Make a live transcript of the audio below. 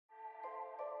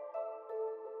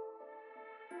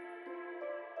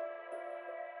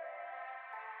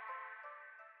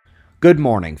Good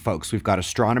morning, folks. We've got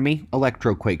astronomy,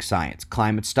 electroquake science,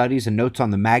 climate studies, and notes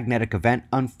on the magnetic event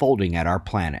unfolding at our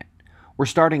planet. We're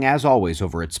starting, as always,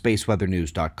 over at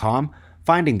spaceweathernews.com.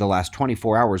 Finding the last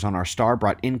 24 hours on our star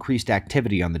brought increased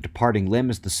activity on the departing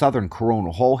limb as the southern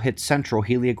coronal hole hit central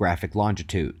heliographic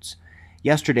longitudes.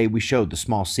 Yesterday, we showed the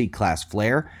small C-class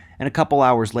flare, and a couple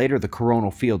hours later, the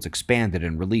coronal fields expanded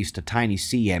and released a tiny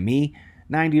CME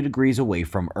 90 degrees away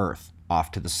from Earth, off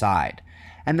to the side.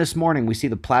 And this morning we see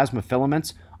the plasma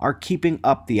filaments are keeping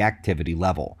up the activity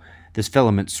level. This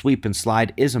filament sweep and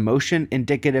slide is a motion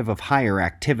indicative of higher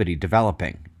activity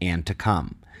developing and to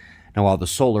come. Now, while the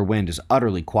solar wind is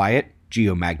utterly quiet,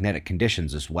 geomagnetic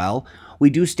conditions as well, we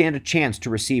do stand a chance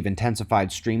to receive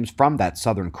intensified streams from that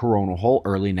southern coronal hole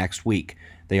early next week.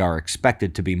 They are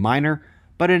expected to be minor,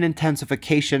 but an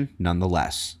intensification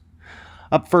nonetheless.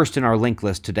 Up first in our link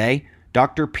list today,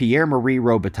 Dr. Pierre-Marie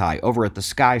Robitaille over at the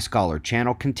Sky Scholar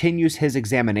channel continues his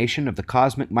examination of the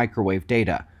cosmic microwave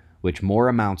data, which more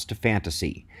amounts to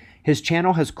fantasy. His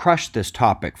channel has crushed this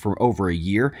topic for over a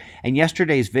year, and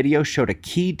yesterday's video showed a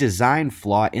key design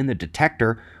flaw in the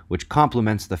detector, which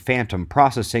complements the phantom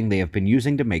processing they have been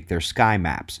using to make their sky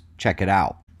maps. Check it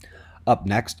out. Up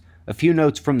next, a few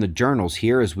notes from the journals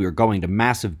here as we are going to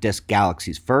massive disk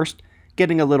galaxies first,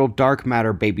 getting a little dark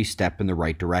matter baby step in the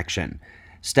right direction.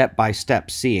 Step by step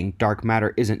seeing dark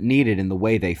matter isn't needed in the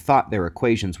way they thought their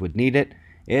equations would need it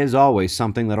is always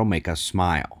something that'll make us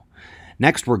smile.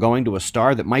 Next, we're going to a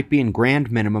star that might be in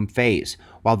grand minimum phase.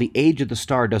 While the age of the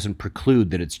star doesn't preclude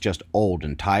that it's just old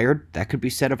and tired, that could be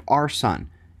said of our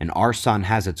sun, and our sun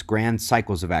has its grand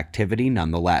cycles of activity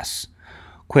nonetheless.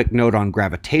 Quick note on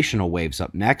gravitational waves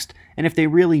up next, and if they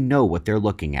really know what they're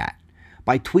looking at.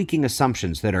 By tweaking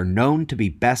assumptions that are known to be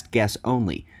best guess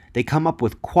only, they come up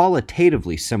with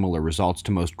qualitatively similar results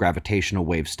to most gravitational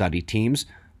wave study teams,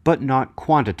 but not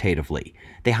quantitatively.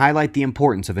 They highlight the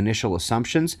importance of initial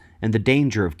assumptions and the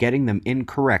danger of getting them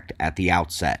incorrect at the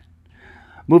outset.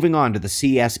 Moving on to the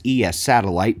CSIS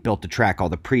satellite built to track all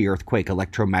the pre-earthquake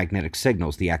electromagnetic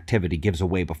signals the activity gives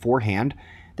away beforehand,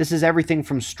 this is everything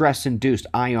from stress-induced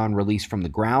ion release from the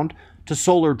ground to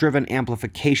solar-driven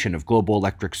amplification of global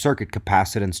electric circuit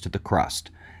capacitance to the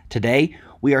crust. Today,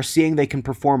 we are seeing they can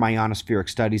perform ionospheric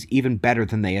studies even better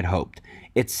than they had hoped.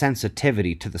 Its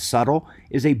sensitivity to the subtle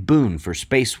is a boon for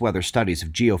space weather studies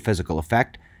of geophysical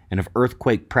effect and of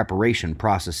earthquake preparation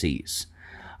processes.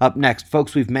 Up next,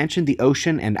 folks, we've mentioned the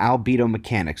ocean and albedo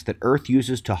mechanics that Earth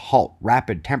uses to halt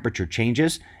rapid temperature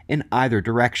changes in either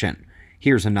direction.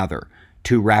 Here's another.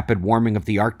 Too rapid warming of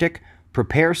the Arctic?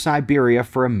 Prepare Siberia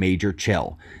for a major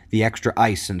chill. The extra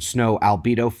ice and snow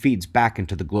albedo feeds back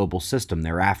into the global system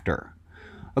thereafter.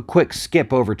 A quick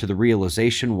skip over to the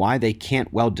realization why they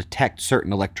can't well detect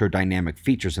certain electrodynamic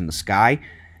features in the sky.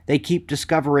 They keep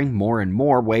discovering more and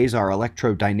more ways our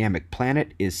electrodynamic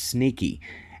planet is sneaky.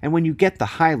 And when you get the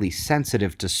highly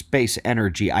sensitive to space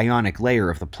energy ionic layer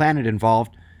of the planet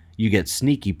involved, you get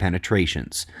sneaky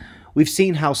penetrations. We've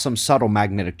seen how some subtle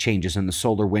magnetic changes in the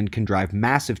solar wind can drive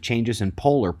massive changes in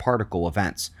polar particle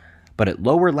events. But at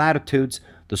lower latitudes,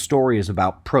 the story is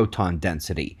about proton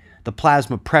density, the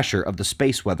plasma pressure of the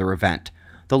space weather event.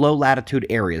 The low-latitude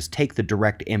areas take the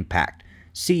direct impact,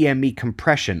 CME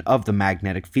compression of the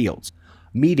magnetic fields,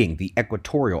 meeting the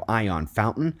equatorial ion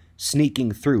fountain,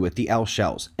 sneaking through at the L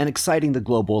shells, and exciting the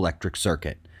global electric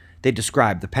circuit. They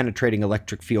describe the penetrating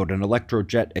electric field and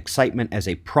electrojet excitement as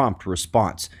a prompt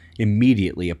response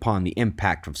immediately upon the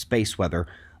impact of space weather,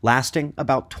 lasting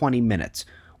about 20 minutes,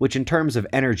 which in terms of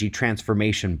energy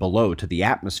transformation below to the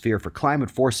atmosphere for climate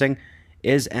forcing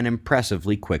is an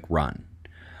impressively quick run.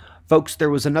 Folks, there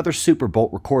was another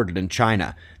superbolt recorded in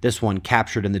China, this one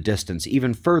captured in the distance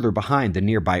even further behind the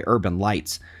nearby urban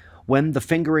lights. When the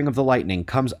fingering of the lightning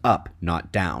comes up,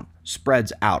 not down,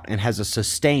 spreads out, and has a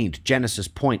sustained genesis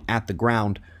point at the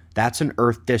ground, that's an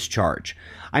Earth discharge.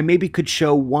 I maybe could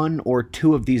show 1 or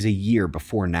 2 of these a year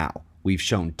before now. We've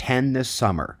shown 10 this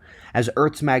summer. As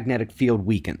Earth's magnetic field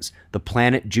weakens, the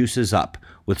planet juices up.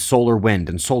 With solar wind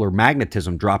and solar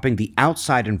magnetism dropping, the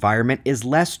outside environment is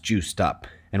less juiced up,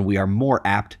 and we are more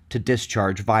apt to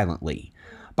discharge violently.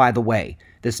 By the way,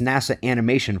 this NASA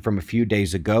animation from a few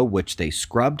days ago, which they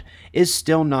scrubbed, is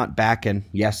still not back, and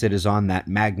yes, it is on that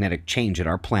magnetic change at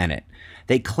our planet.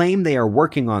 They claim they are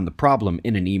working on the problem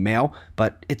in an email,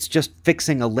 but it's just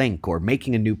fixing a link or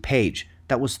making a new page.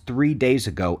 That was 3 days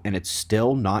ago, and it's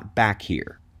still not back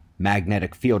here.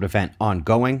 Magnetic field event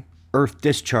ongoing, Earth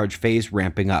discharge phase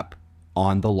ramping up,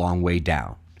 on the long way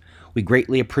down. We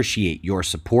greatly appreciate your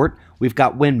support. We've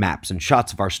got wind maps and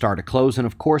shots of our star to close, and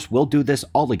of course, we'll do this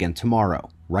all again tomorrow,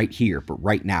 right here, but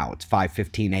right now it's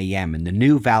 5:15 a.m. in the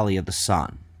new Valley of the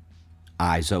Sun.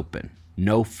 eyes open.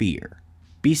 No fear.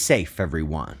 Be safe,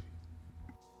 everyone.